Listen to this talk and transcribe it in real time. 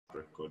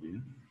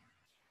recording.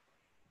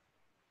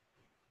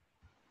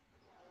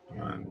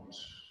 And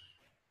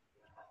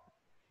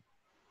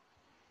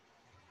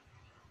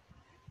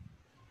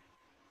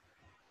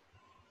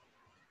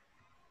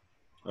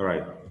all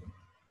right.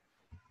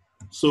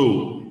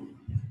 So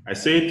I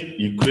said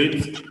you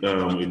create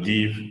a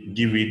div,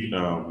 give it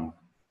a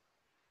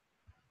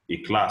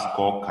class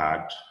called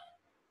card,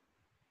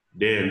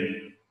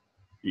 then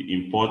you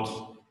import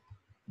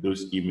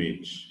those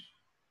image,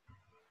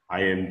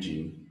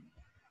 img.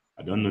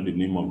 I don't know the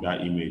name of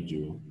that image.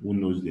 Who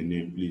knows the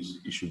name, please?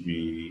 It should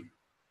be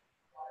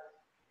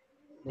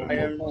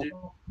img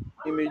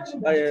image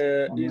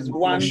is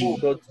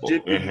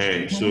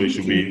 1.jpg. So it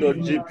should be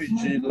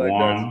 .jpg like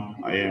one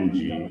that.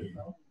 img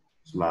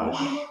 /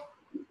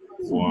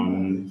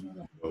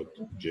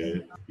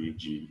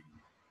 1.jpg.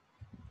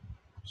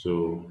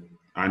 So,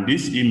 and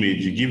this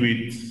image, you give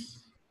it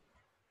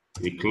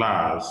a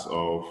class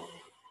of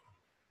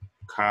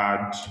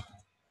card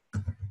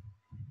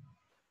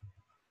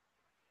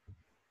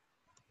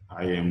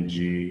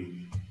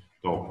img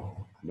top.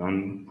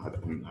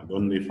 I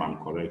don't know if I'm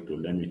correct, or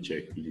let me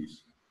check,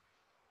 please.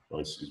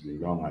 Because it's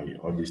been long,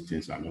 all these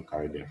things are not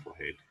carried there for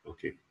head.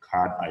 Okay,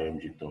 card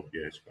img top,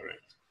 yes,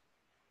 correct.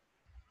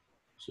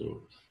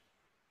 So,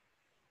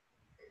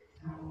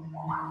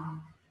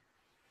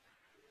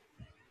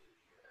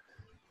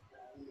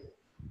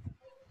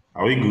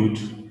 are we good?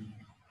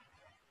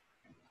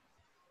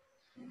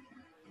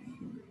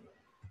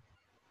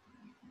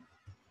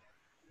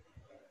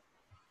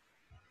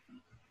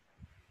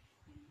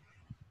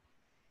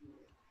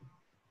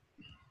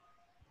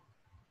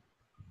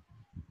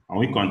 And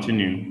we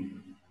continue.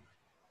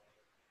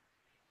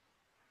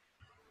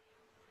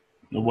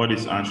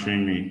 Nobody's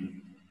answering me.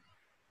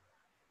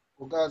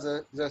 Because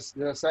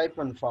the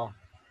siphon far.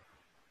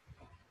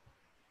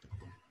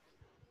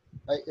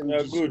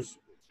 Yeah, good.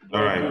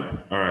 All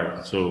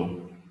right.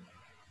 So,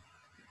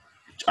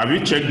 have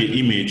you checked the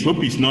image?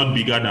 Hope it's not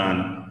bigger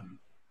than.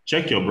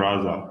 Check your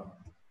browser.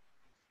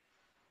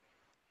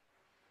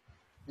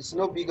 It's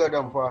no bigger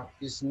than far.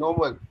 It's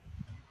normal.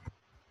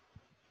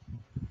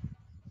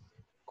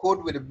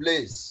 Code with a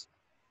blaze.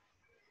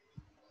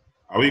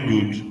 Are we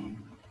good?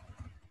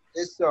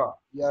 Yes, sir.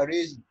 You are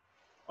ready.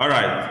 All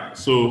right.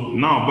 So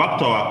now back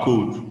to our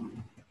code.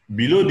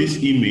 Below this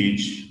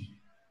image,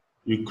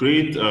 you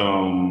create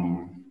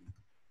a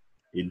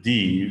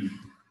div.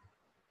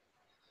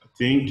 I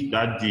think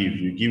that div,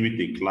 you give it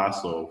a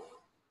class of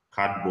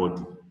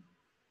cardboard.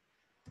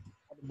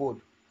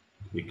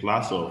 A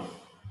class of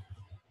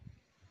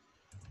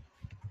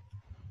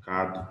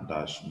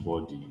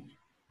card-body.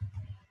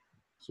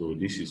 So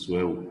this is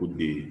where we put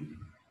the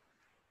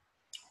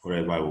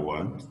whatever we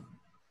want.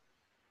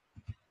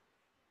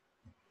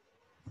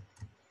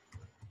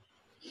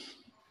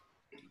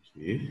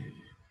 Okay.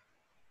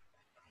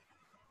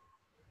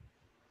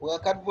 We are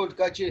cardboard,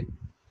 catch it.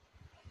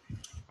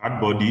 Card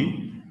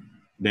body.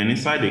 Then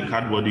inside the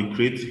card body,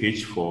 create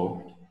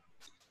H4.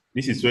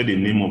 This is where the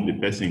name of the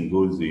person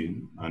goes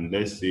in. And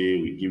let's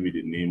say we give it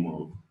the name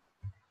of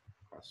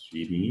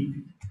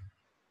Kaswini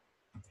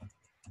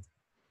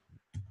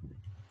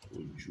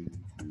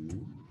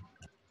Ojukwu.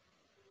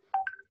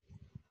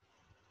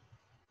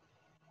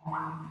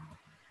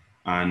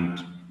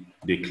 And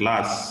the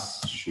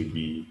class should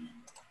be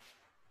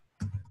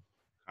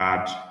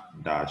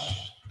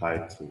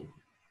card-title.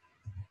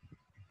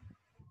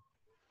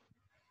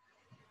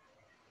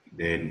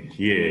 Then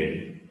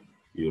here,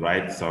 you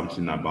write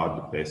something about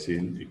the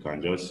person. You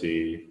can just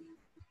say,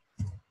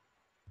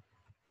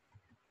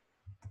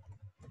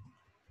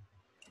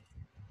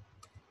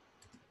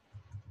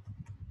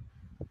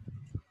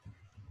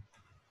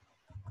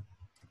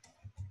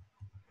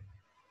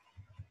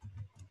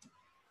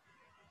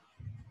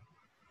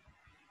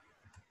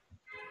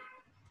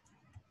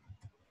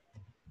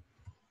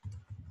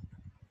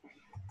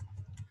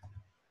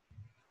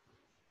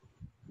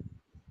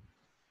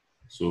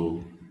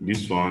 so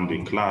this one,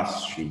 the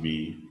class should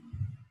be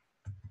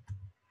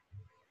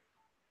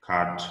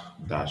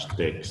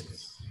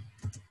card-text.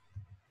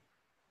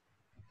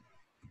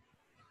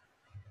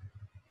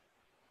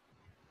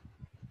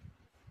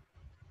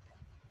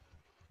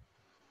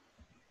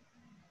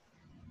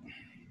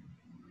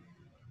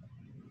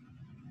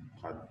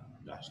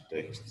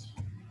 Card-text.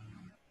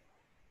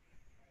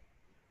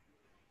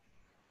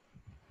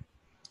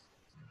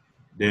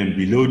 Then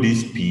below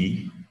this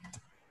P,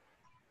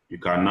 you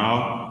can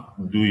now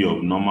do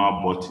your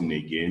normal button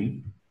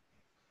again.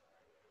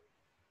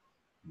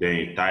 Then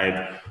you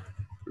type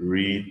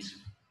read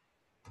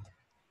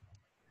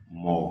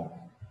more.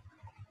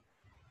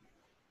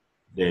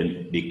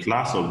 Then the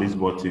class of this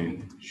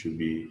button should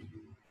be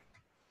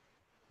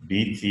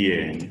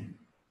btn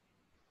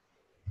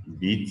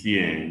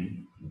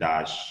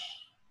dash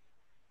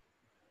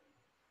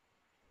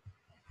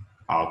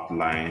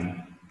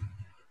outline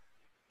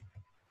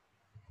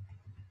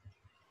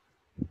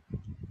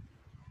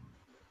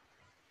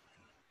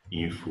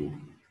info.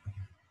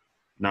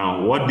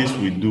 Now, what this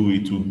will do,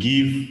 it will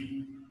give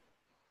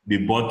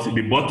the button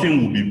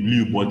will be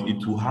blue, but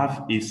it will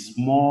have a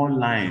small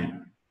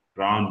line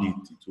around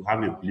it. It will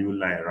have a blue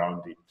line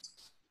around it.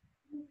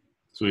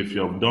 So if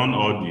you have done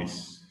all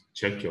this,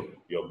 check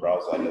your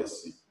browser.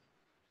 Let's see.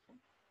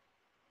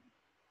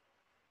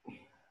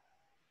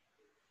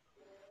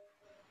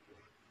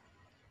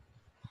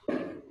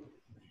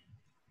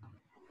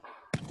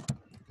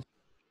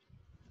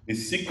 The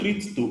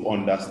secret to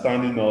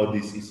understanding all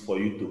this is for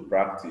you to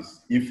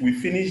practice. If we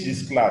finish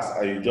this class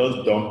and you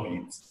just dump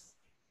it,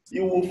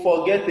 you will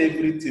forget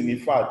everything. In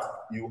fact,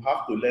 you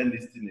have to learn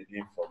this thing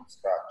again from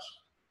scratch.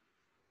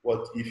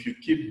 But if you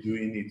keep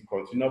doing it,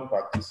 continue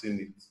practicing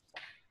it.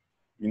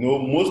 You know,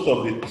 most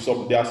of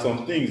there are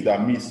some things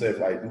that me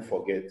self I do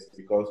forget,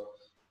 because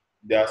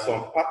there are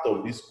some part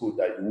of this code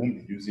that you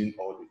won't be using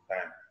all the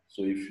time.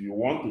 So if you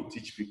want to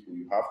teach people,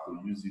 you have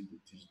to use it to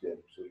teach them.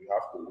 So you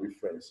have to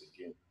reference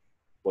again.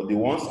 But the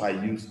ones I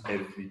use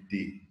every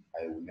day,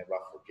 I will never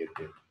forget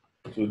them.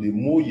 So the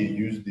more you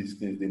use these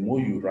things, the more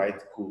you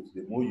write codes,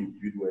 the more you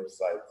build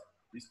websites,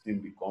 this thing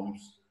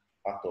becomes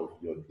part of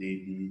your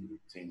daily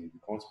routine. It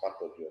becomes part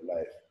of your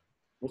life.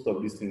 Most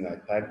of these things, I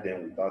type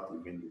them without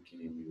even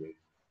looking anywhere.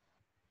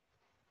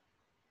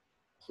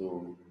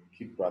 So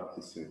keep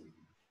practicing.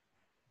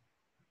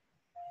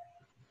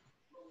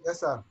 Yes,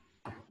 sir.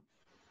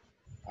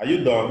 Are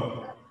you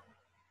done?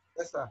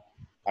 Yes, sir.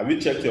 Have you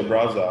checked your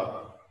browser?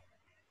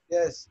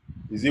 Yes.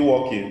 Is it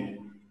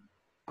working?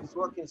 It's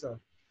working, sir.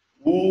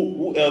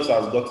 Who else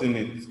has gotten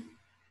it?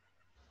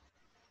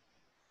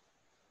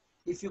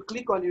 If you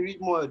click on the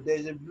read more,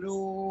 there's a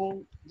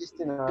blue this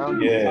thing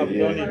around. Yeah, I've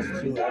yeah. done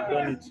it too. I've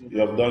done it too. You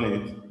have done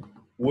it.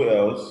 Who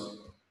else?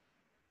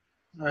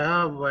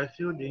 I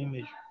feel the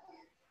image.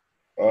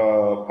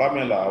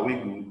 Pamela, are we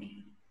good?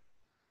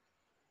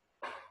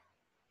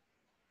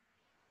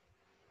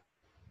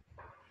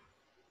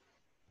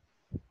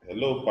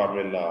 Hello,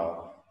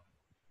 Pamela.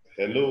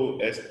 Hello,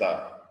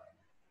 Esther.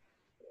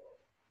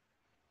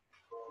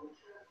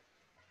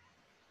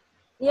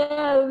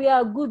 Yeah, we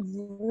are good.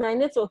 My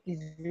network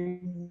is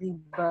really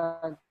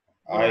bad.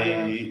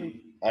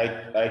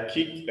 I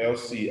kicked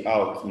Elsie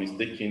out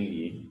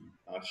mistakenly,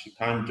 and she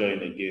can't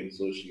join again,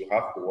 so she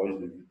have to watch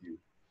the video.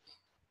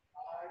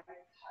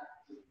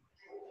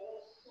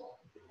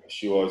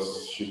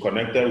 She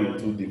connected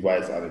with two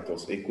devices and it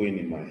was echoing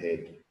in my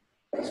head,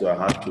 so I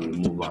had to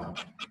remove her.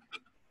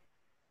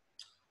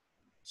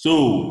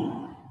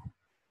 So,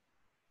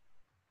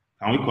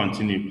 can we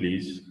continue,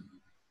 please?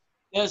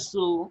 Yes,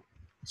 so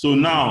So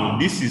now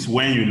this is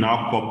when you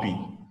now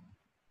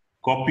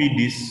copy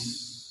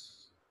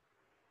this.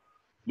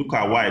 Look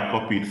at why I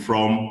copied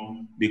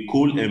from the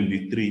col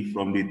MD3,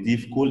 from the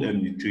div col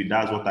MD3.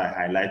 That's what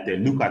I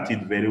highlighted. Look at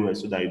it very well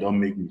so that you don't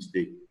make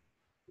mistake.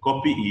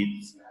 Copy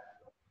it,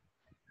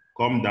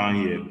 come down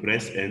here,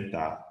 press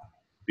enter,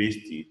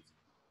 paste it,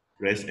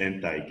 press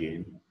enter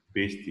again,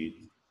 paste it,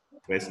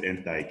 press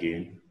enter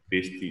again,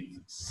 paste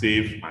it,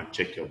 save and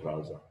check your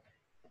browser.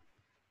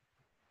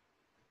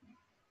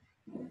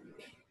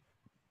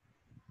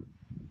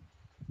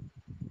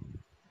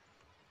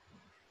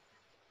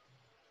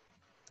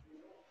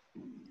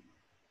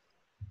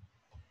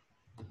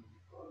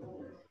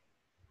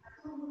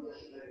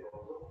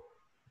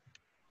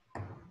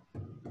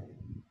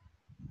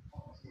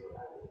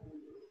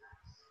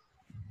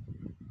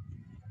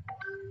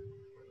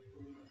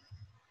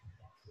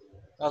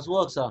 that's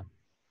work, sir.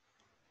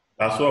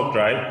 That's worked,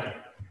 right?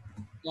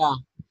 Yeah,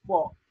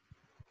 four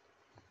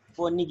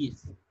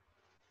niggas.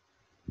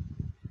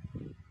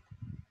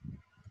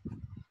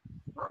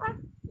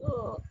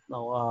 Oh,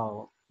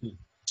 wow.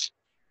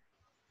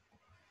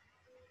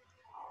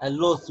 I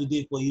lost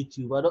today for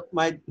YouTube. I don't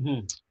mind.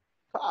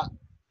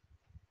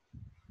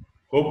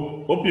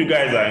 Hope you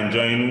guys are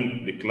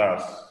enjoying the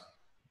class.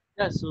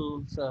 Yeah,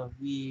 so sir,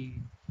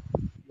 we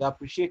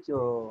appreciate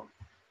your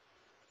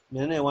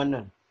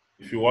one.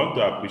 If you want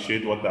to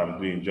appreciate what I'm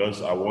doing,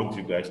 I want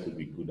you guys to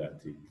be good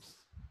at it.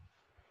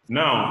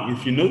 Now,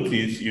 if you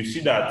notice, you see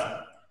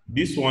that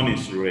this one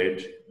is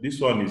red, this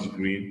one is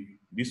green,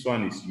 this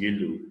one is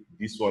yellow,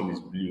 this one is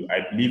blue.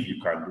 I believe you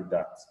can do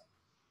that.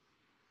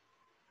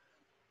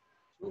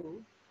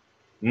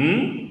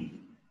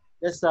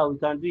 Yes, sir, we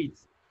can do it.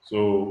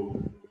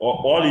 So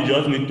all you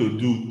just need to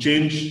do,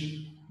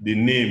 change the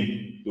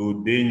name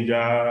to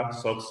danger,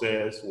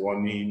 success,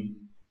 warning,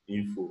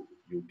 info.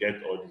 You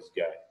get all these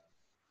guys.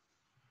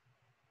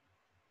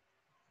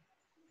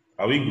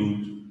 Are we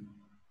good?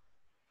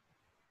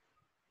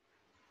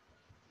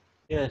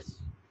 Yes.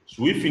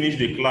 Should we finish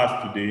the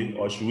class today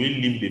or should we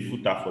leave the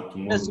footer for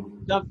tomorrow? Yes,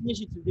 we can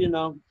finish it today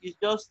now. It's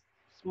just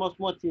small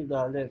things that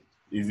are left.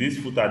 Is this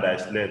footer that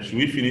is left? Should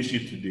we finish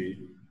it today?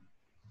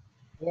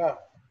 Yeah.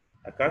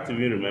 I can't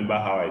even remember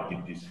how I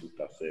did this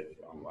footer.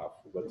 I've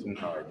forgotten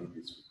how I did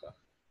this footer.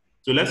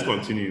 So let's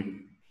continue.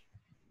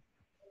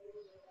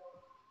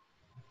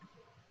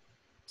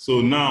 So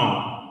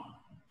now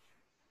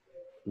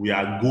we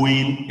are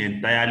going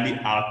entirely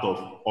out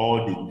of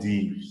all the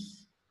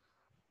divs.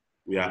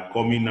 We are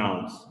coming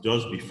out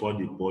just before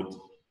the body.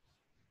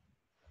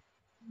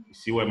 You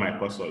see where my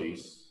cursor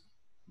is?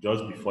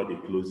 Just before the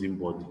closing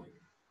body.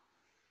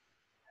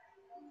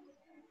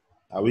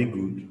 Are we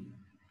good?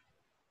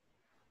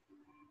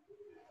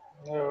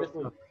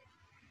 Good.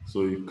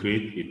 So you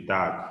create a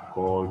tag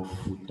called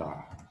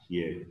footer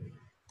here.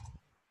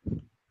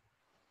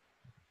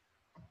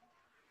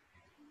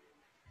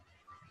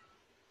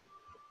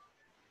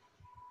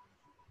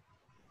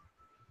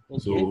 Okay.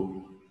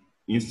 So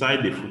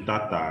inside the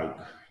footer tag,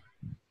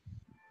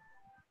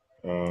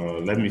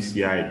 let me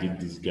see how I did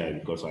this guy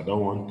because I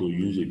don't want to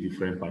use a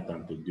different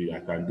pattern to do it. I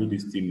can do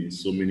this thing in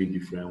so many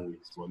different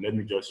ways, but let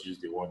me just use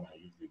the one I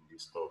use in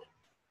this stuff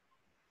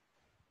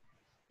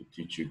to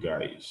teach you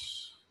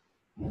guys.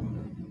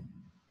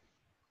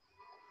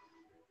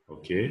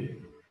 Okay,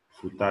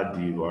 footer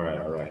div. All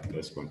right.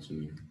 Let's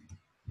continue.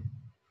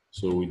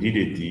 So we did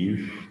a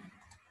div,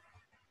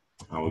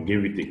 and we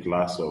gave it a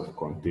class of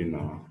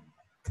container.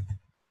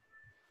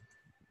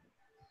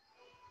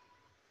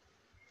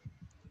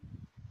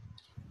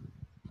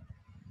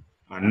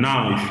 And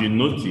now, if you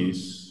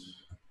notice,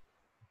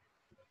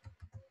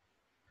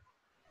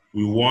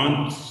 we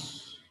want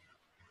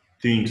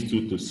things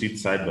to sit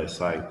side by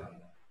side.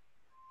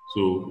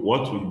 So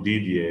what we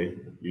did here,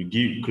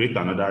 you create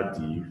another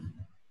div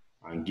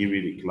and give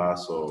it a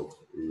class of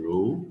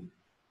row.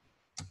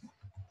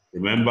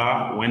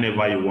 Remember,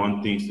 whenever you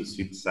want things to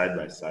sit side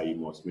by side, you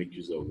must make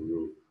use of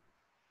row.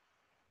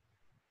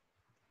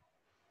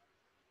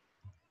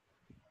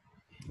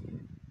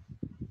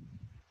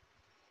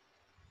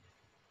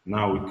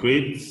 Now we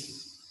create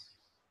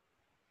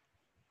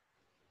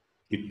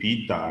a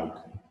p tag.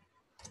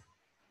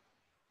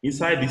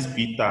 Inside this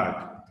p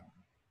tag,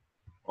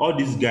 all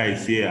these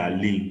guys here are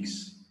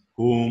links: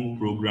 home,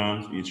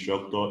 programs,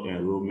 instructor,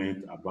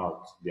 enrollment,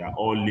 about. They are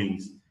all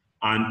links.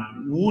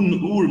 And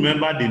who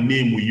remember the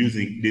name we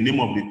using, the name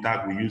of the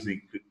tag we use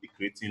in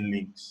creating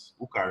links?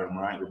 Who can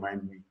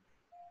remind me?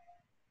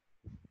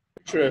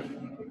 Bootstrap.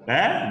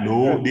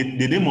 No,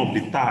 the name of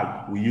the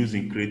tag we use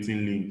in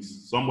creating links.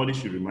 Somebody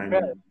should remind me.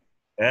 No.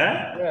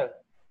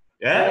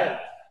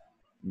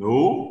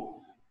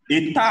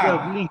 A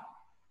tag.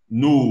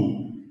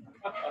 No.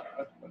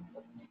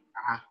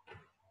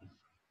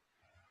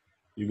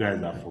 You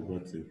guys have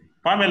forgotten.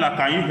 Pamela,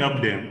 can you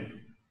help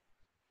them?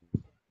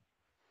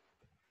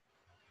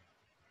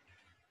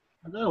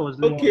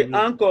 Okay,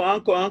 anchor.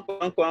 Anchor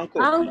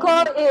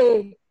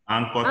A.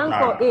 Anchor Anchor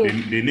tag. A.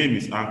 The name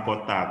is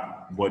anchor tag,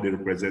 but the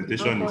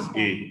representation is Anchor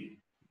A.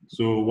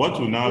 So what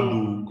we now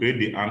do, create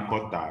the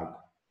anchor tag,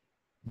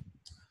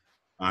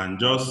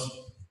 and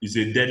it's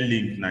a dead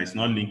link now. It's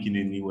not linking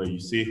anywhere. You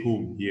say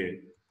home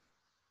here.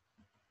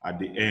 At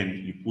the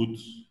end, you put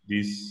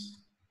this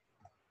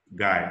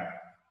guy.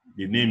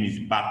 The name is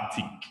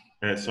Baptic.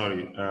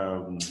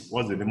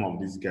 What's the name of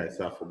this guy?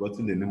 So I've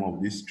forgotten the name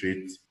of this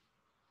straight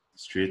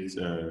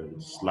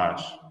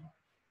slash.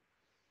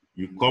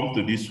 You come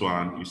to this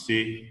one, you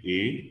say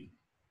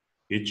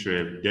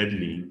href, dead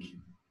link,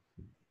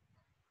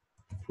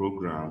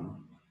 program.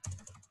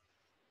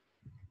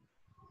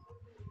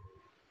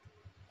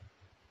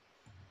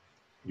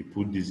 You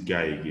put this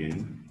guy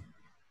again.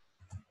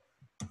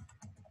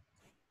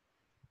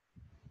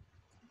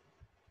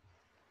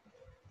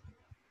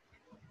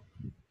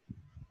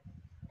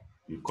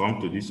 You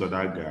come to this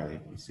other guy,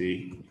 you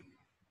say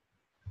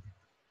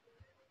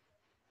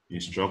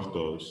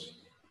instructors.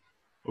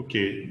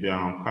 Okay, they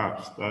are on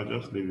caps. I'll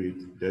just leave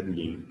it dead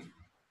link.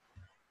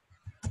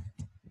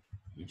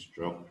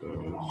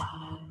 Instructors.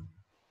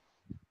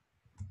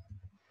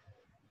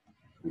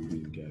 Put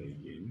this guy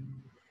again.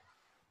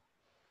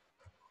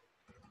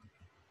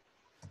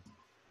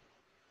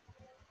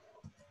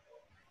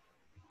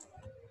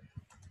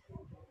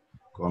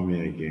 Come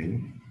here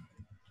again.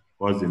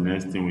 What's the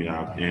next thing we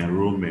have?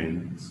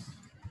 Enrollment.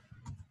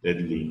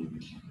 Dead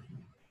link.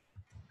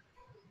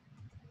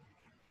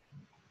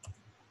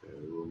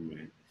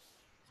 Enrollment.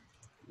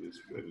 The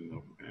spelling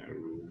of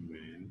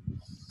enrollment.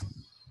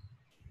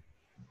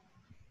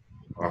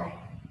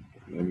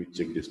 Let me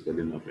check the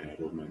spelling of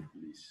enrollment,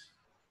 please.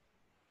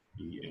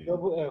 E-N.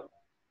 Double L.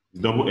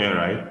 Double L,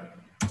 right?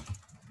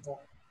 Yeah.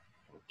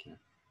 Okay.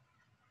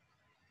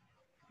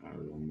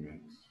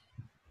 Enrollment.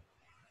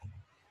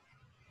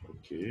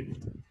 Okay.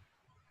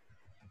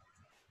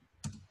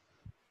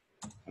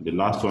 And the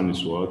last one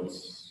is what?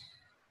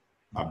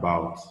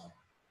 About.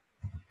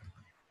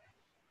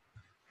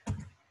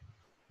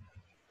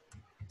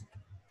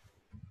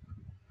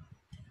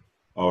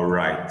 All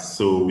right,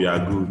 so we are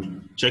good.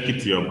 Check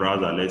it to your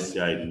browser. Let's see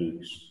how it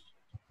looks.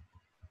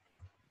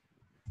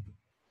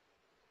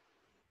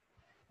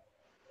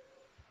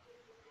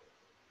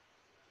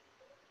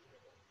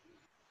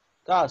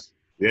 Cast.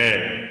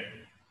 Yeah.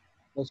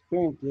 The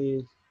screen,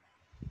 please.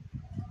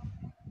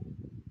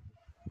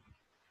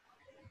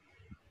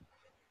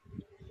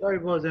 Sorry,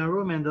 but the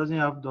enrollment doesn't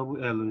have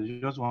double L.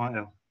 It's just one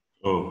L.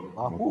 Oh,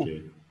 Who?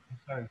 okay.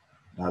 Sorry.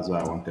 That's why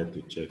I wanted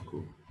to check.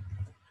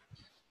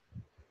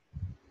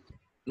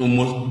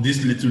 Almost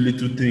these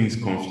little things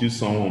confuse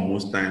someone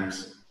most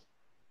times.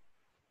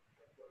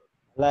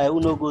 Like who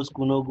no go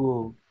school, no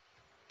go.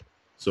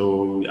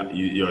 So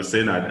you're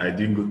saying I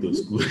didn't go to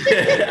school.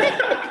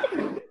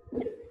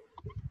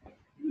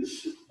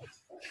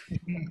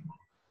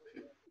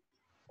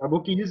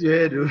 Aboki, this your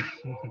head, though.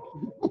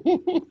 All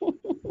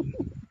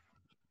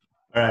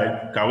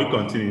right, can we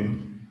continue?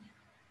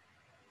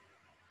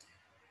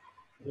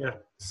 Yeah.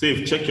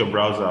 Safe, check your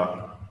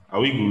browser. Are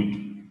we good?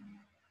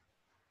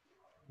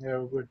 Yeah,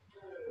 we're good.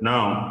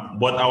 Now,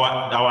 but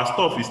our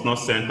stuff is not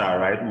centered,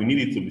 right? We need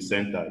it to be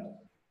centered.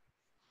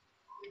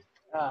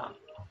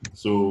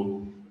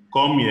 So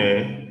come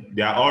here.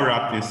 They are all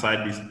wrapped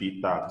inside this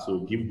p tag. So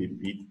give the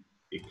p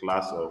a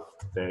class of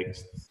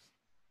text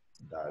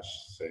dash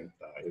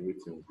center.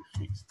 Everything will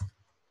be fixed.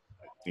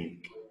 I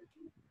think.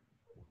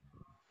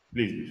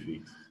 Please be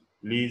fixed.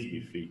 Please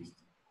be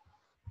fixed.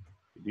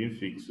 It didn't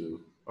fix. So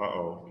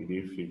it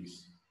didn't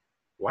fix.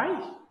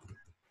 Why?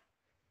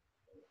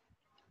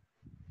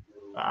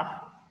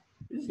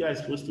 This guy is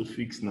supposed to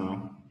fix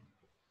now.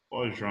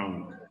 What's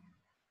wrong?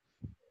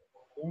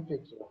 Don't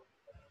fix it.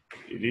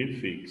 It didn't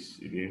fix.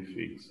 It didn't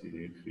fix. It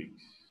didn't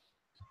fix.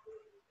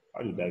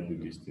 How did I do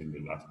this thing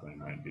the last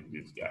time I did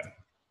this guy?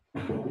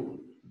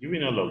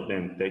 Giving all of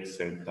them text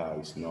center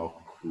is not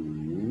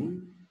cool.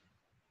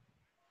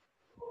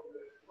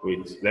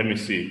 Wait, let me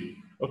see.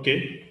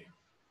 Okay.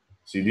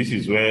 See, this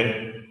is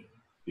where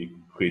the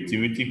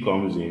creativity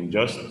comes in.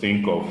 Just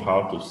think of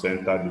how to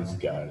center this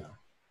guy.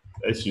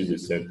 Let's use the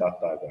center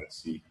tag and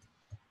see.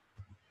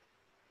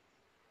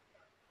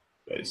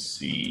 Let's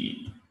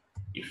see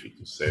if it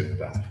is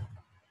center.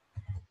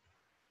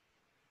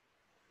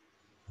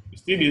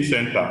 It's still in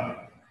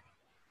center.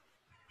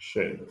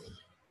 Shit.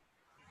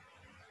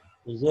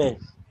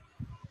 Yes.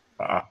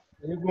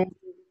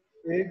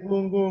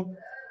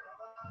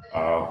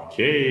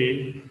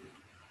 Okay.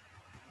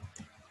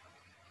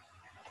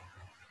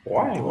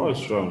 Why?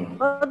 What's wrong?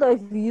 What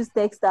if you use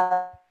text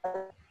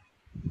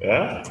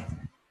Yeah?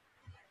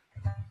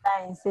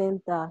 in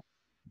center?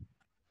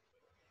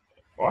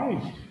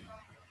 Why?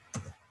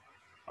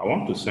 I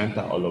want to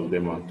center all of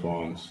them at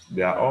once.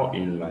 They are all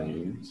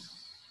inlines.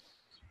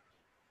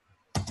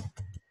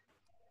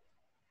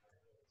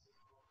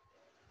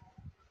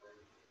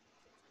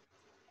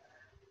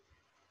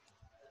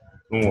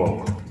 Don't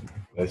work.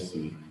 Let's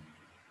see.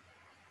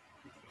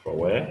 For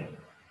where?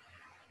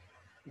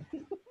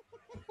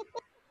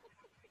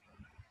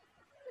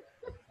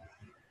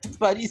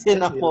 But he said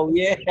not for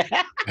where?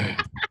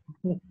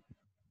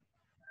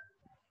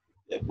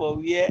 For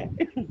where?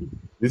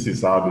 This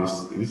is how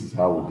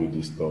we do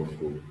this stuff.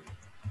 Oh.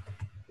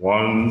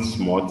 One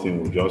small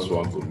thing we just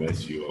want to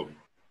mess you up.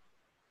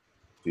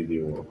 Did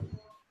it work?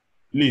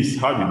 Please,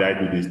 how did I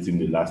do this thing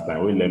the last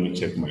time? Wait, let me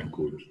check my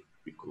code.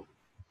 Be cool.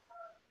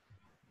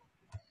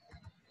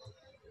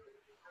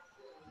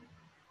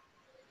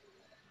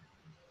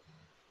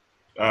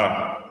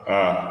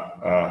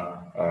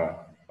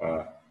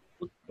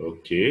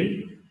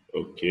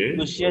 Okay.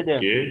 To share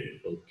them.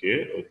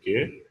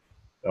 Okay.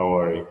 Don't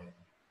worry.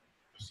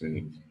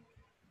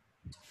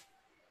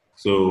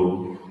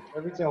 So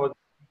Everything was.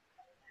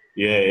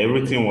 yeah,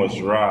 everything was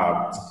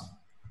wrapped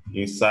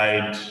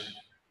inside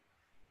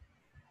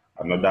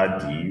another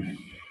div.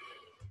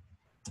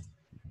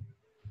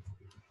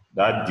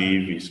 That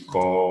div is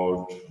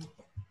called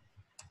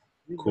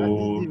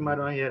code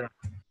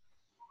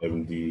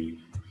MD12.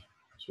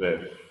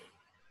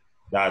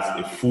 That's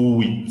a full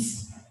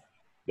width.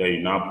 Then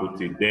you now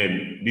put it.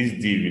 Then this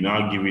div, you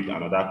now give it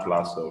another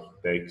class of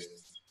text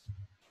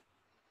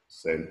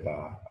center.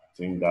 I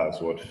think that's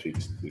what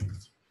fixed it.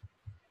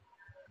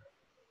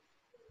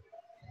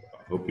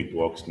 I hope it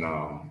works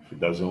now. If it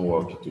doesn't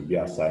work, it will be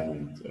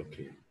assignment.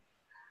 Okay.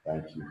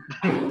 Thank you.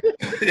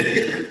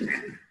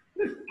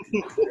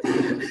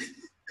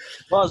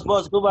 Boss,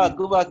 go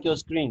back your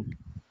screen.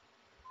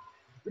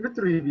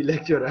 Through the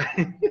lecturer.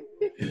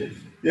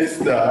 Yes,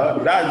 sir.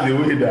 That's the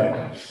way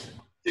that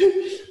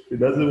it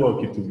doesn't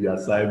work, it will be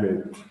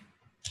assignment.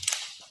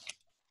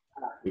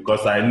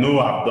 Because I know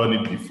I've done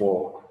it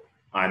before.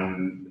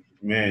 And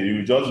man,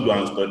 you just go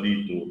and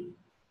study it too.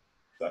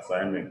 It's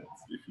assignment.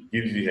 If it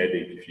gives you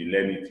headache, if you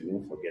learn it, you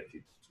won't forget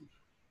it too.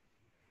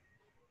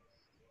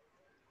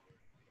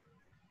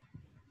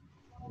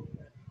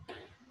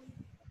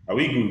 Are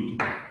we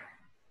good?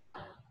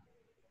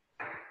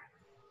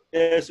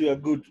 Yes, we are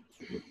good.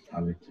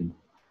 I'm with you.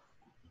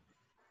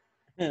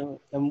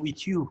 I'm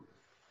with you.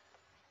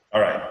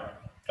 All right.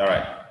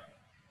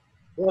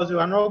 Boss, you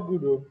are not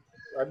good, though.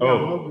 I'm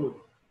not good.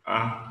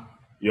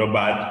 You're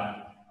bad.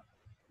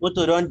 Go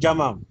to run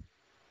jam am.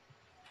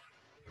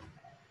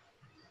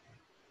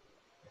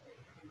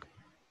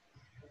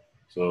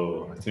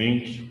 So I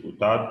think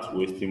without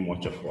wasting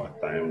much of our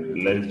time,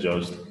 let's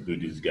just do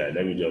this guy.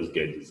 Let me just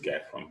get this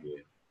guy from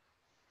here.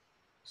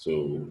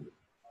 So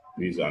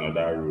this is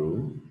another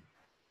row.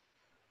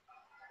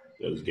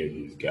 Just get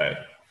this guy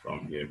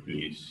from here,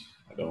 please.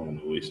 I don't want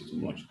to waste too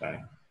much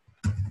time.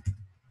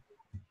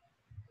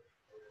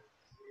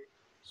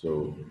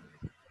 So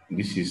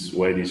this is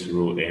where this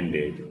row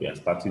ended. We are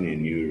starting a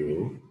new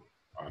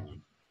row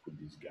and put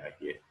this guy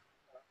here.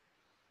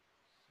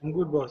 I'm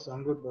good, boss.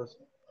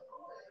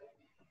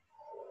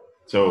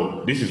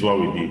 So this is what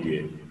we did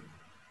here.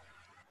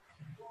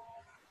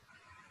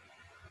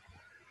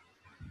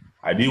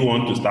 I didn't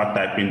want to start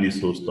typing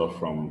this whole stuff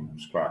from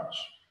scratch.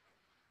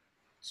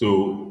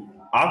 So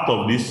out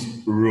of this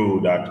row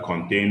that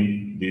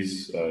contain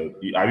this,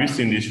 have you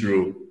seen this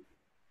row?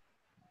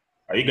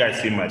 Are you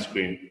guys seeing my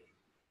screen?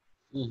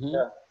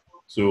 Yeah.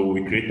 So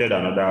we created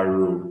another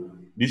row.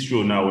 This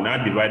row now, we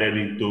now divided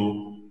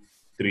into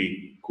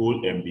 3,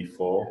 col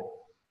MD4,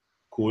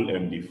 col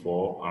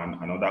MD4,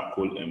 and another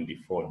col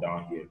MD4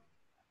 down here.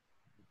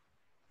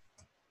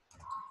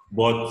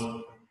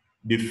 But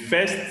the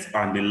first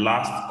and the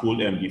last col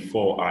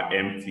MD4 are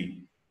empty.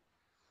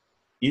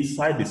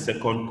 Inside the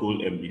second col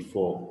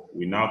MD4,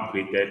 we now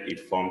created a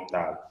form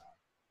tag.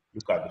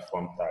 Look at the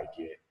form tag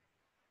here.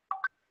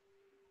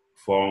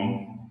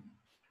 Form,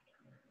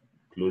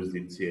 close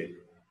it here.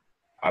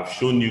 I've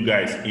shown you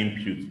guys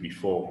input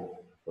before.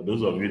 For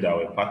those of you that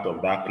were part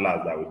of that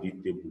class that we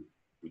did table,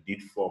 we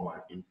did form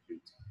and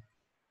input.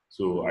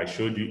 So I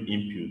showed you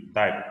input,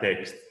 type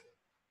text.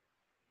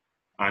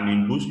 And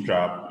in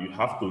Bootstrap, you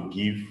have to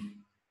give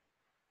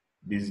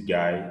this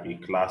guy a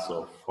class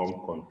of form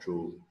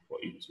control for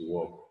it to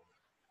work.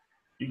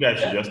 You guys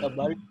should just...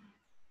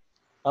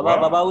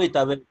 Baba, wait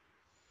a minute.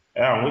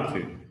 Yeah, I'm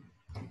waiting.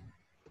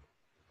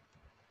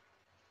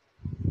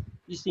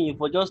 Listen, you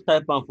for just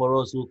type on for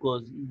us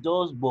because it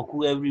just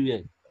boku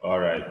everywhere. All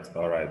right,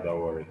 don't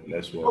worry.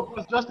 Let's work.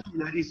 Focus, just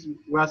like this.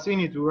 We are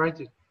seeing it, we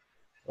write it.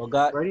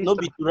 Okay, Ready, no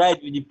be to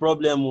write with the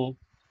problem.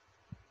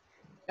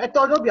 I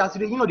thought don't be as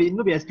they no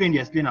be explain.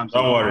 I'm saying.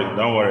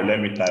 Don't worry, let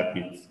me type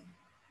it.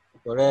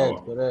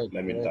 Correct.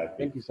 Let me type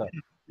Thank it. you, sir.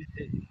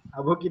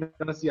 I'm working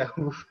on see.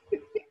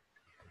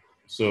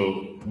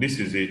 So this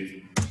is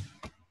it.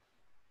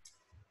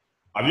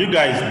 Have you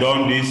guys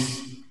done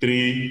these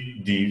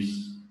 3 divs?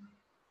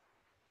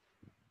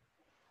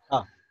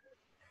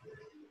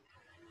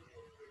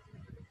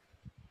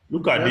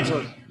 Look at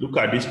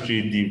this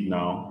 3 div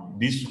now.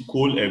 This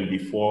col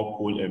MD4,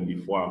 col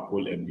MD4, and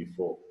col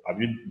MD4.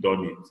 Have you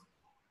done it?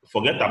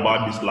 Forget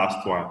about this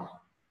last one.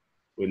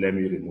 Wait, let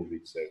me remove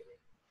it.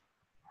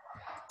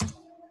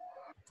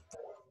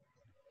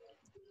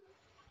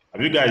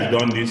 Have you guys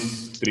done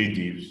these 3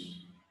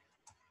 divs?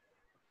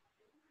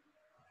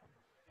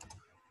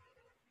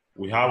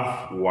 We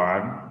have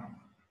 1,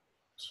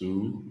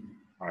 2,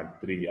 and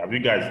 3. Have you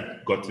guys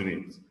gotten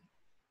it?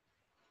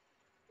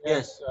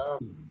 Yes.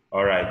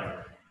 All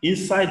right.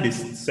 Inside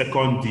this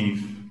second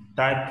div,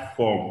 type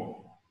form.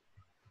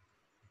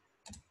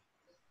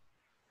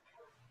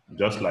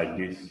 Just like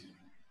this.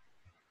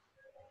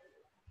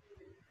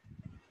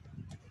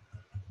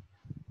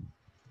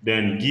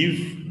 Then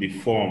give the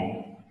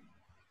form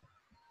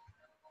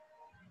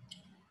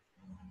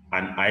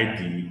an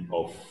ID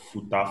of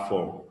footer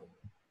form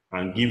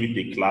and give it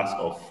a class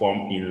of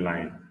form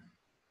inline.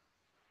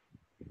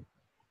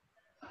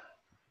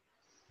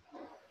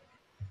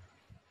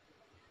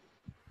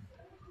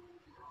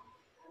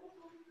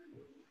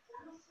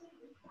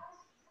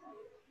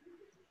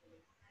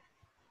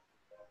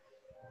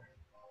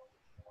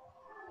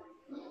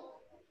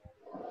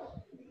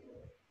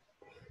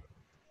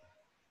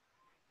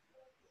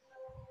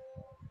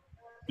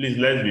 Please,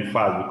 let's be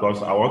fast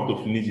because I want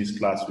to finish this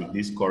class with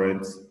this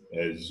current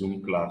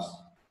Zoom class.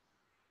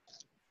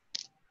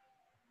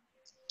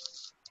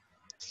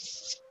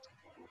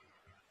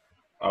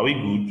 Are we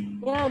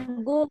good? Yeah,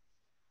 good.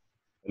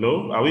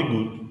 Hello? Are we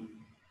good?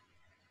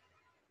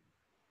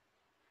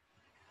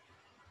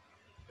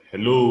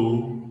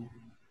 Hello?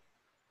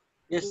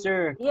 Yes,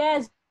 sir.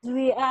 Yes,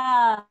 we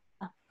are.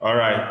 All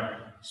right.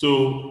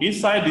 So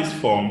inside this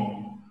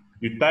form,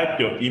 you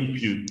type your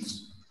input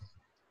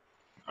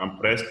and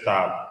press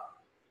tab.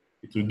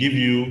 It will give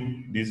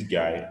you this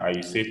guy and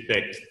you say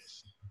text.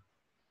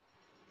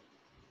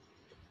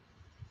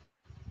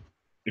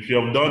 If you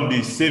have done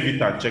this, save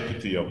it and check it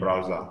to your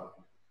browser.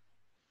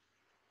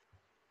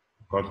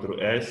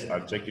 Ctrl S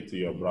and check it to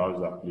your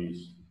browser,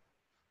 please.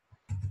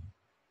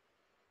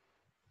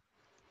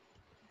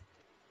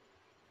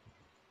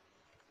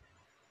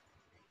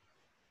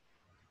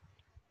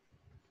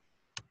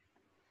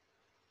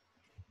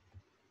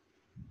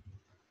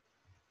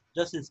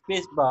 Just a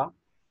space bar.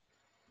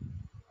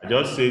 I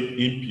just said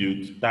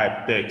input,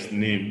 type text,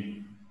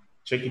 name.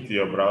 Check it to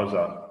your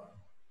browser.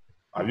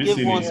 Have you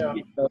seen it?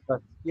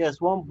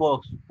 Yes, one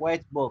box,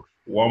 white box.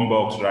 One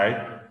box,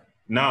 right?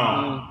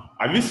 Now,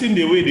 have you seen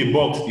the way the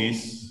box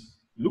is?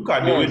 Look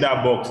at the way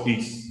that box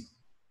is.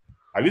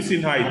 Have you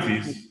seen how it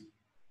is?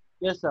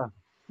 Yes, sir.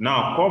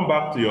 Now, come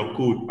back to your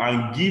code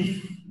and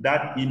give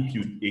that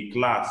input a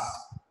class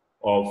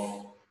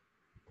of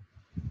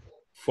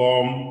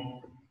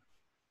form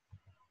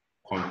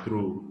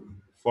control,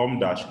 form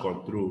dash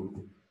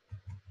control.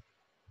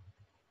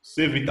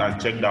 Save it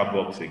and check that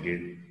box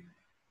again.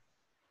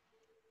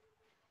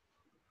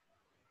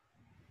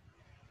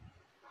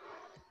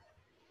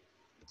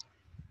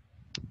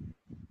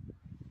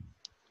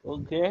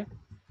 Okay.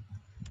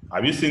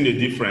 Have you seen the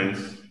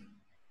difference?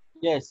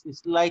 Yes,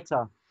 it's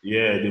lighter.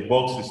 Yeah, the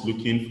box is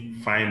looking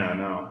finer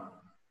now.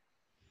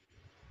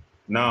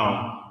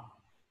 Now,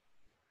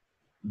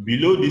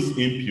 below this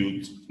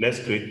input,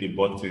 let's create a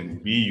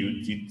button,,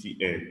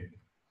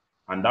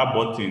 and that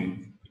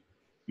button,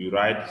 you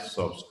write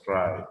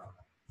subscribe.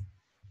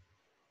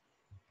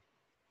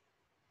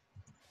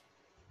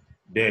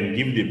 Then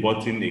give the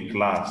button a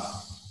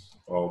class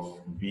of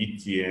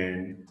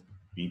btn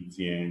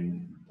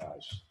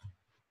dash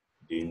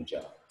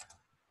danger.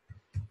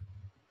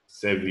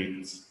 Save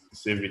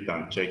it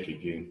and check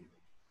again.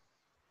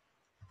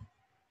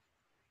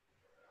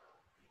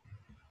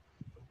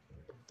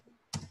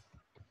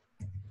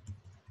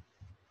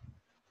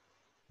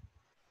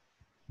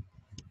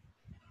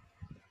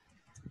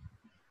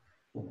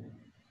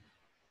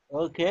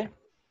 Okay.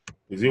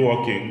 Is it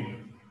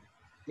working?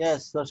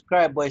 Yes,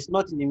 subscribe, but it's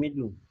not in the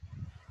middle.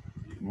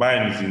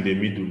 Mine is in the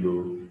middle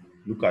though.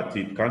 Look at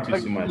it. Can't you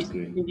But see my it's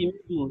screen? in the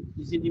middle.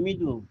 It's in the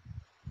middle.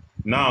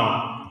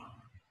 Now,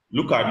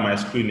 look at my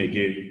screen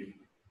again.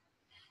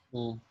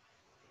 Mm.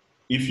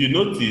 If you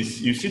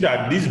notice, you see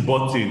that this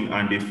button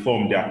and the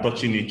form, they are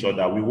touching each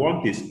other. We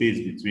want a space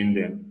between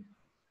them.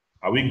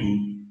 Are we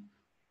good?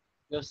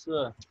 Yes,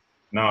 sir.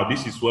 Now,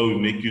 this is where we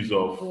make use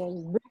of. Yes,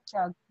 break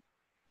out.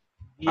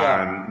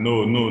 Yeah. And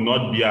no,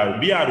 not BR.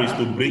 BR is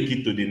to break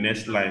it to the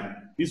next line.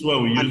 This is where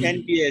we And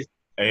use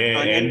NBS.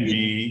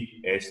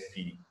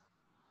 NBSP.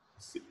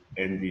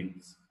 End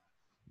it.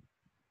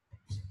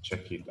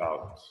 Check it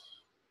out.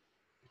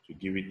 To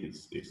give it a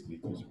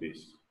little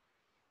space.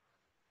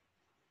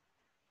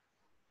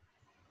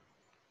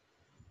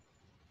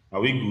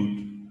 Are we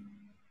good?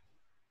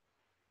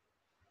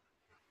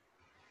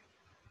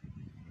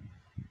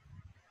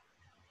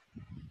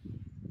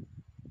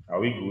 Are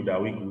we good?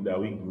 Are we good? Are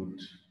we good?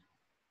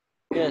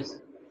 Yes.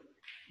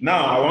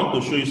 Now I want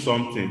to show you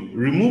something.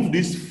 Remove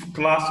this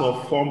class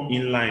of form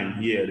inline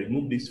here.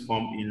 Remove this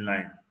form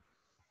inline.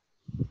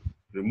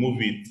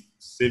 Remove it,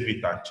 save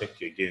it, and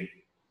check again.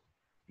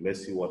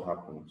 Let's see what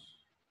happens.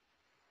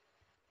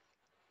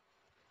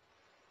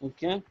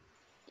 Okay.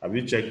 Have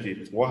you checked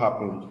it? What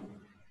happened?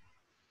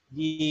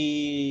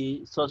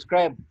 The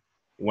subscribe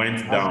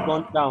Went has down.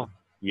 gone down.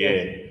 Yeah.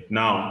 Yes.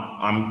 Now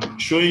I'm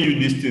showing you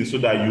this thing so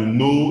that you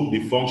know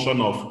the function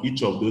of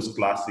each of those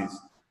classes.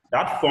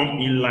 That form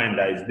inline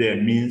that is there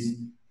means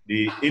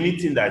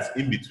anything that's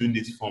in between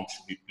this form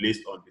should be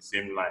placed on the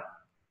same line.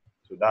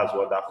 So that's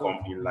what that form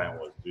inline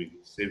was doing.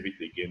 Save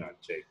it again and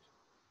check.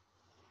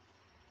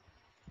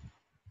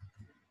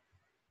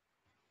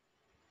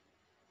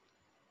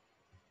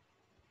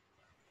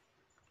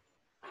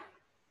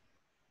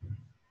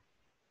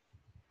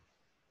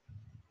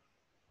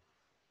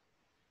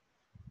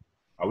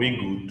 Are we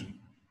good?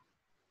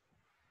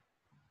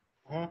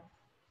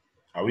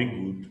 Are we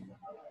good?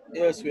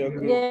 Yes, we are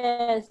good.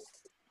 Yes.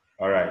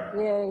 All right.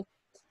 Yes.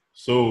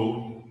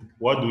 So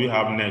what do we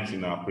have next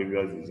in our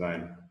previous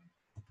design?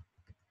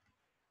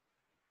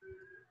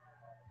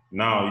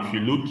 Now, if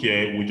you look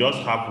here, we just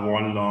have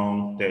one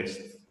long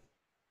text.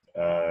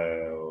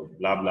 Blah,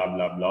 blah,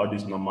 blah, blah. All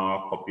this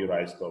normal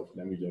copyright stuff.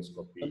 Let me just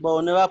copy it. But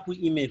we'll never put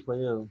email for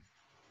you.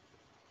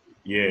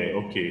 Yeah,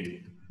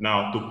 okay.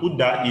 Now, to put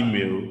that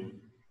email,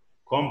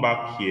 come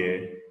back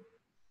here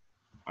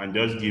and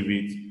just give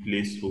it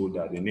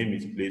placeholder. The name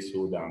is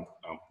placeholder and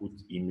put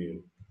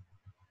email.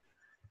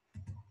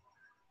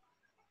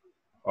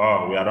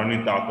 Oh, we are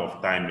running out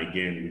of time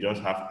again. We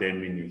just have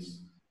 10 minutes.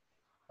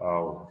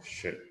 Oh,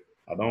 shit.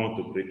 I don't want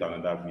to create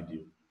another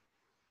video.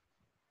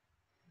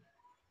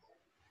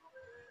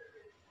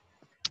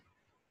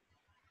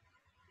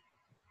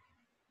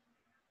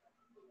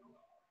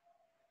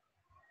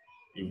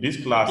 If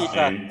this class Okay,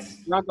 ends,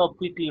 round up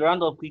quickly,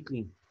 round up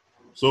quickly.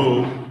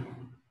 so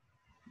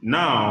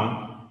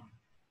now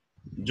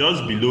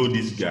just below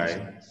this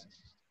guy,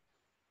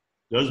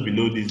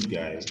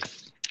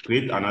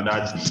 create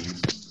another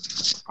div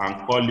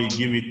and call it,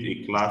 give it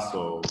a class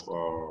of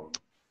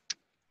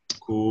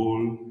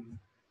col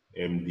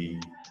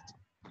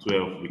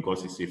MD12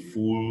 because it's a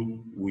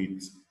full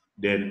width.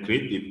 Then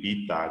create a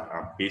p tag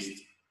and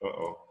paste.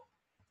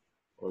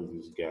 What's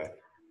this guy?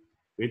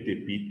 Create a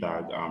p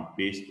tag and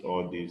paste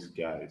all these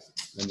guys.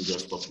 Let me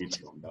just copy it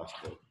from that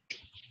stuff.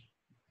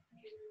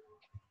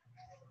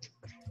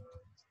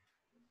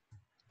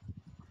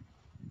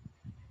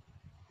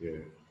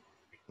 Yeah,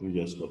 let me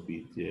just copy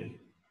it here.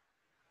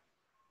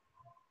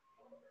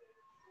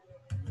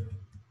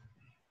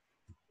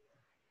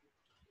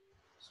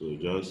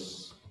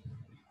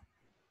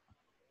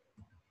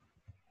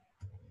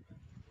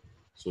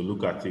 So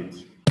look at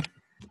it.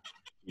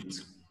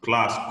 It's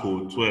class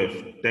code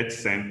 12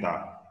 text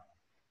center.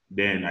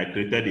 Then I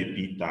created a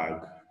p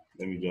tag.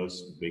 Let me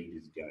just break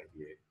this guy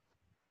here.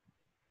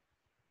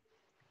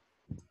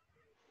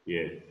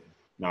 Yeah.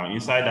 Now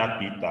inside that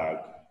p tag,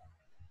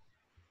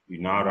 we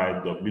now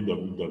write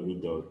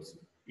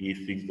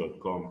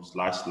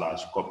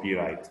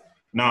www.efix.com//copyright.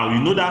 Now you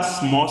know that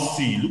small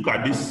c. Look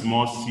at this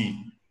small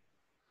c.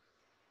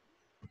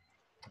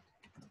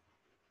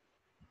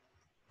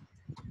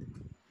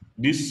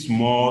 This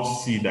small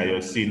c that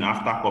you're seeing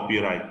after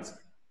copyright.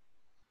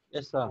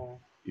 Yes, sir.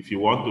 If you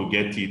want to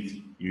get it,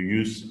 you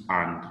use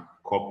and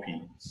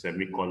copy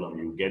semicolon,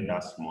 you get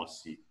that small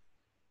c.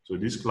 So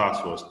this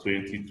class was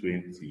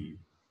 2020,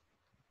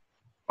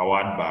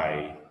 powered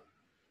by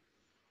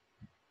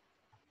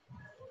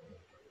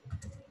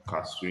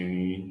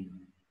Kaswini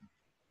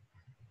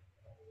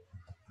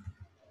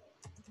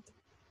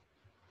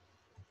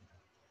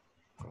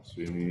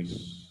Tunis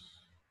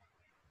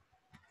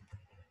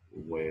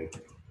web,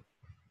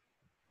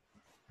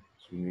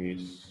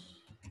 Tunis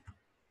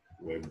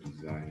web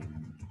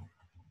design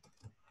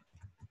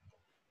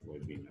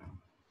webinar.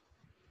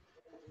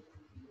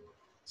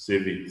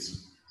 Save it.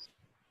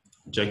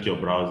 Check your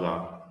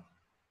browser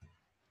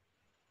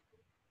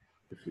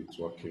if it's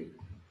working.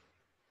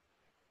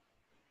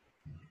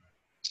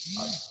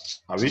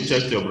 Have you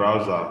checked your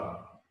browser?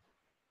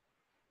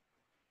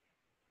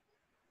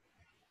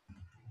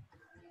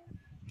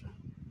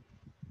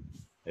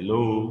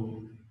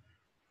 Hello?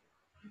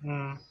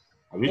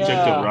 Have you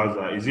checked your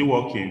browser? Is it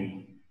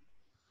working?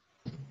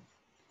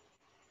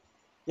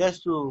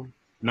 Yes, so.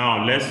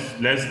 Now let's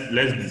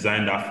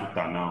design that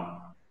footer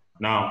now.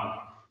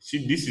 Now,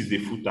 see, this is the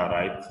footer,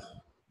 right?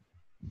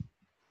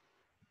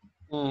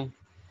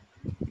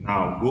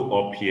 Now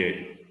go up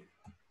here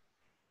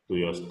to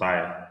your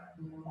style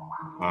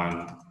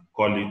and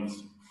call it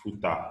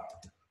footer.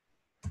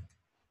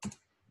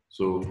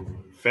 So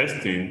first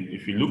thing,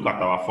 if you look at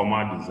our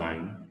former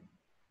design,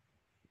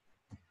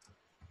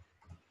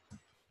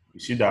 you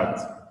see that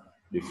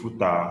the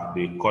footer,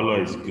 the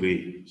color is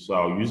gray. So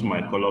I'll use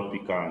my color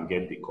picker and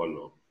get the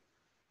color.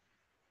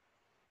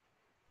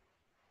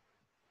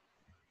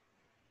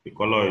 The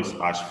color is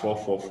hash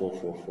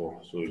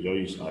 44444. So you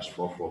just use hash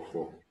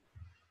 444.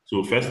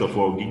 So first of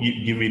all,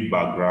 give it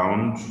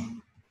background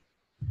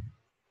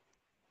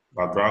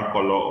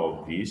color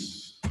of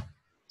this.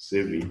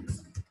 Save it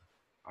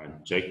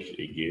and check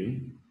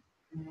again.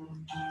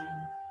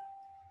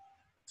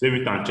 Save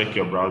it and check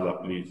your browser,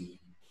 please.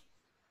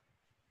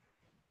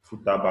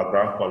 Footer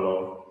background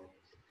color.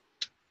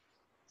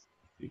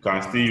 You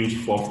can still use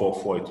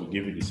 444 to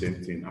give you the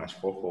same thing. As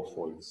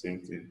 444 is the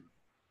same thing.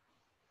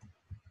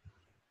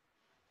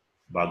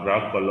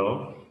 Background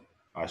color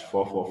as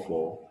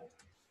 444.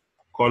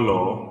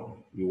 Color,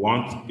 we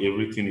want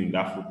everything in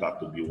that footer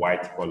to be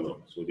white color.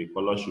 So the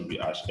color should be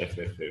as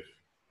FFF.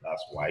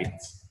 That's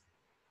white.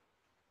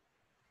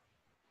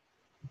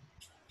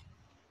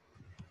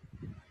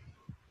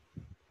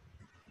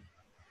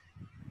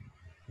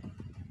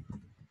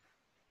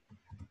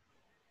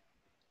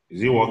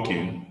 Is it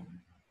working?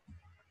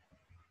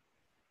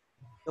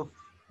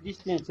 This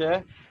thing,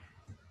 sir.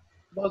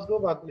 Boss, go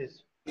back,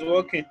 please. It's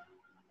working.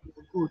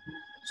 Good.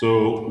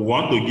 So we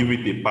want to give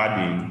it a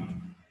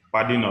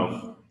padding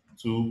of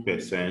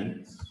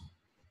 2%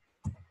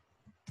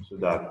 so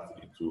that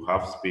it will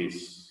have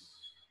space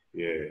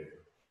here.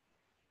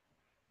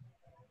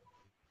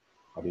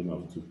 Padding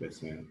of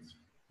 2%.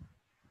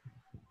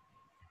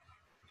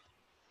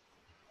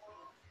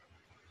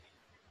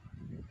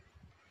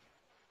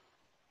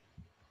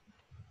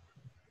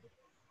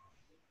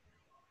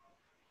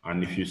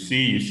 And if you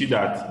see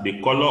that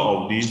the color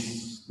of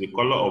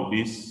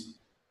this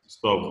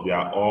stuff, they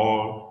are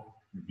all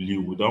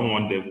blue. We don't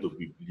want them to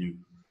be blue.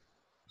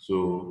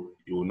 So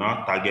you will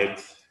now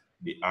target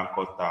the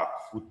anchor tag,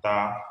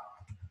 footer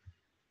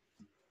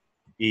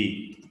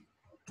A,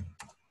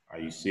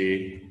 and you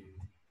say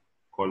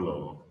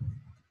color.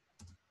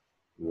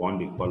 We want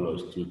the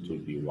colors to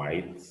be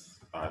white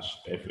as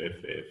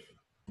FFF.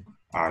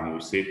 And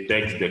we say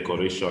text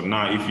decoration.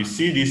 Now, if you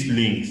see these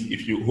links,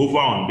 if you hover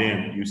on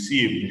them, you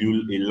see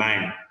a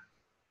line,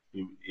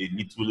 a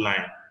little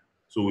line.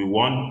 So we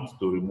want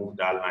to remove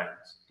that line.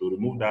 To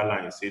remove that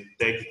line, you say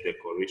text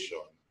decoration,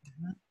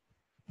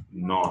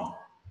 none.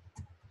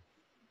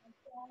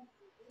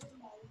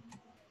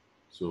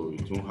 So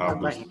it won't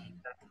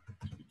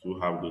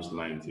have those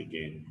lines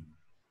again.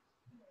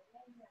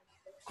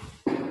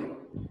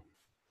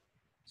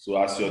 So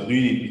as you're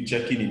doing it, be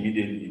checking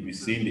immediately, you'll be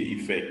seeing the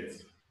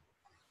effect.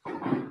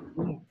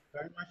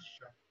 Very much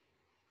sure.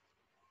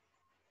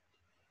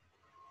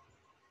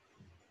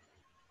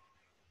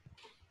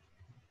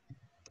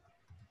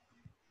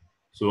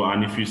 So,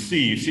 and if you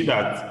see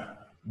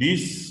that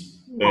this,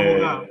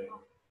 Well,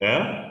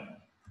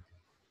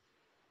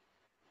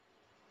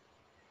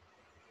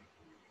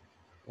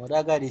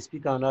 that guy, they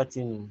speak on that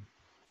thing.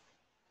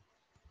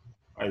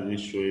 why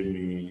is it showing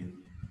me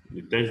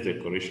the text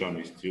decoration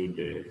is still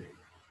there?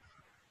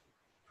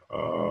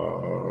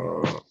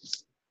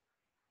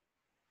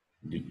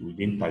 We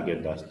didn't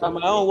target that stuff.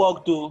 My own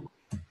work too.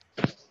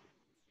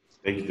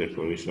 Text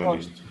decoration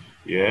is,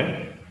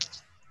 yeah?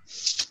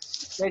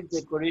 Text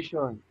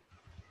decoration.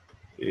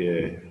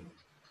 Yeah.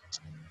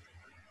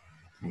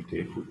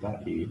 Okay, footer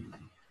A.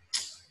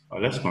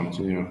 Let's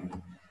continue.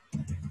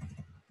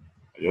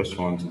 I just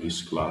want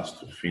this class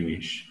to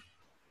finish.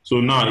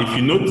 So now, if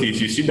you notice,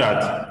 you see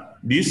that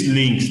these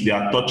links, they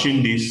are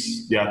touching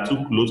this, they are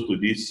too close to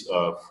this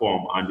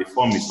form, and the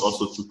form is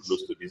also too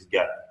close to this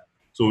gap.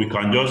 So we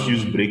can just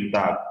use break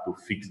tag to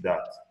fix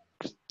that.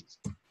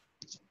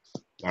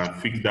 And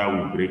fix that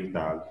with break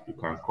tag. You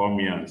can come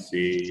here and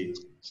say,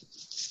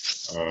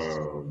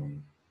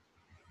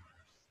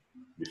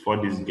 before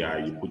this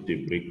guy, you put a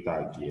break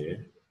tag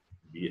here,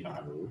 B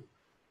arrow,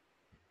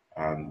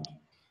 and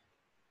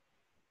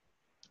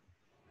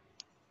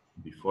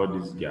before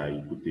this guy,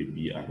 you put a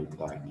B arrow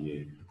tag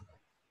here.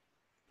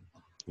 I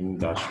think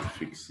that should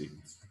fix it.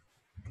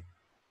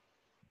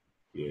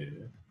 Yeah,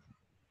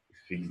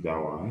 fix that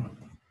one.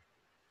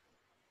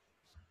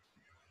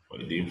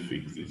 But it didn't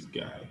fix this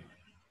guy.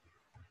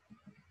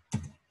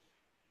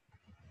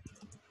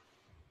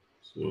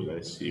 So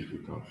let's see if we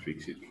can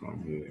fix it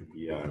from here.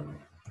 Yeah,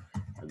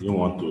 I didn't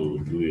want to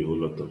do a whole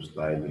lot of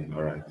styling.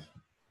 All right.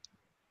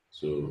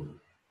 So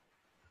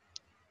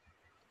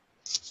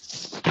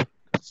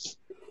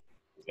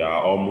we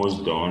are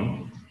almost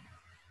done.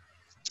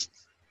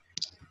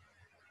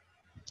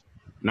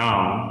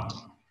 Now,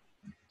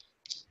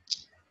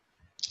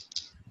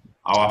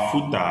 our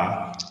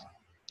footer,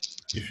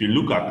 if you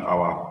look at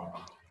our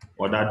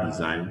other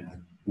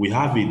design, we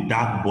have a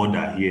dark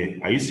border here.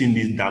 Are you seeing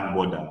this dark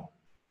border?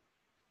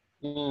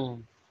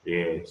 Mm.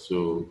 Yeah,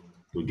 so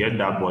to get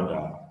that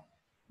border,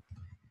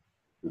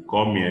 we'll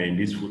come here in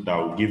this footer,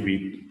 we'll give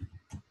it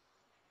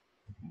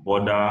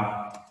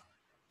border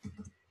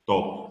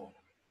top.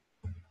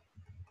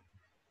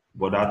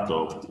 Border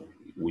top,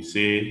 we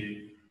say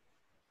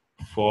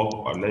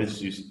 4, or let's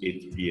use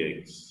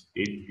 8px.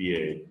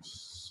 8px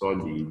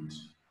solid.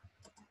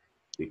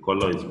 The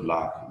color is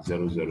black,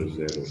 000.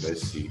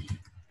 Let's see.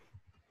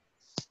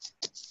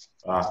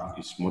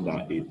 It's more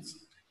than 8.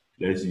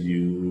 Let's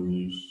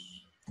use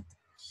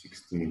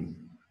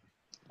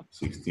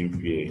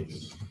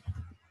 16px.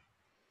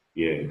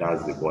 Yeah,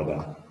 that's the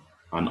border.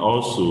 And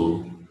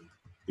also,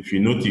 if you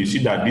notice, you see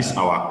that these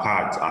our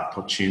cards are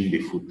touching the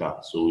footer,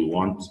 so we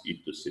want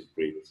it to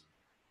separate.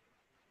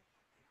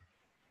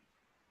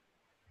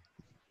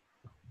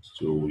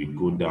 So we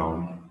go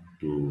down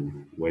to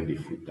where the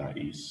footer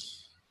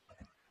is.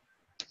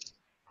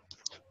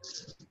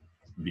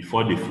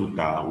 Before the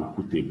footer,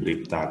 we put a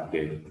break tag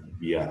there,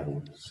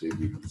 BRO,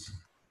 save it.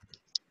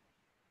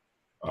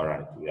 All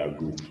right, we are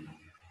good.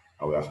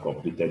 And we have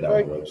completed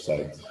our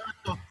website.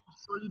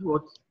 Solid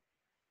what?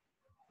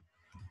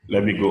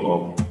 Let me go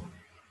up.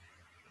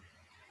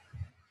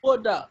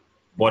 Border.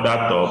 Border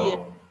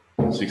top,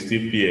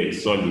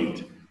 60px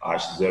solid,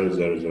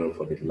 #000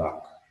 for the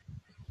black.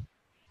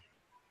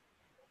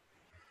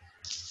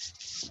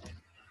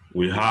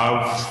 We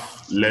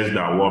have less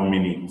than 1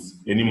 minute.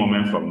 Any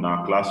moment from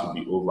now, class will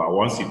be over.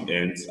 Once it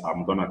ends,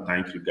 I'm gonna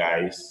thank you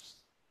guys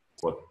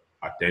for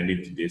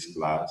attending today's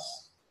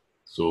class.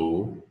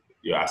 So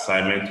your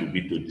assignment will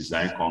be to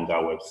design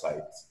Conga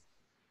website.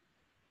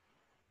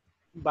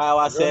 By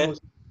ourselves.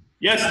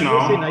 Yes, You say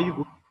now now. you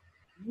go.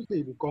 You say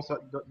you cause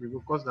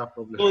that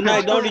problem. So now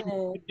you don't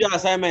read your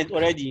assignment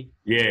already.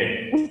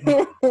 Yeah.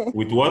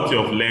 With what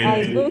you've It's going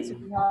to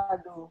learned, be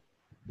hard though.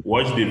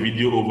 watch the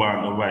video over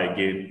and over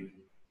again.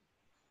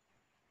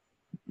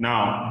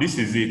 Now, this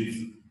is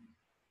it.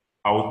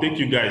 I will take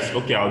you guys,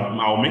 okay,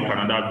 I'll make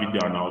another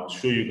video and I'll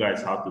show you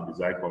guys how to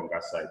design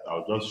Conga site.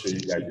 I'll just show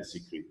you guys the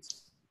secret.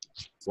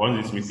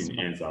 Once this meeting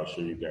ends, I'll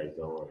show you guys,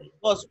 don't worry.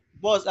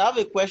 Boss, I have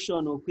a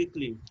question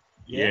quickly.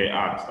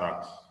 Yeah,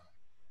 ask.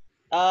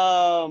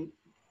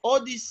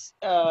 All these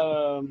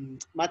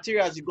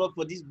materials you got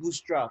for this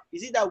Bootstrap,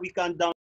 is it that we can download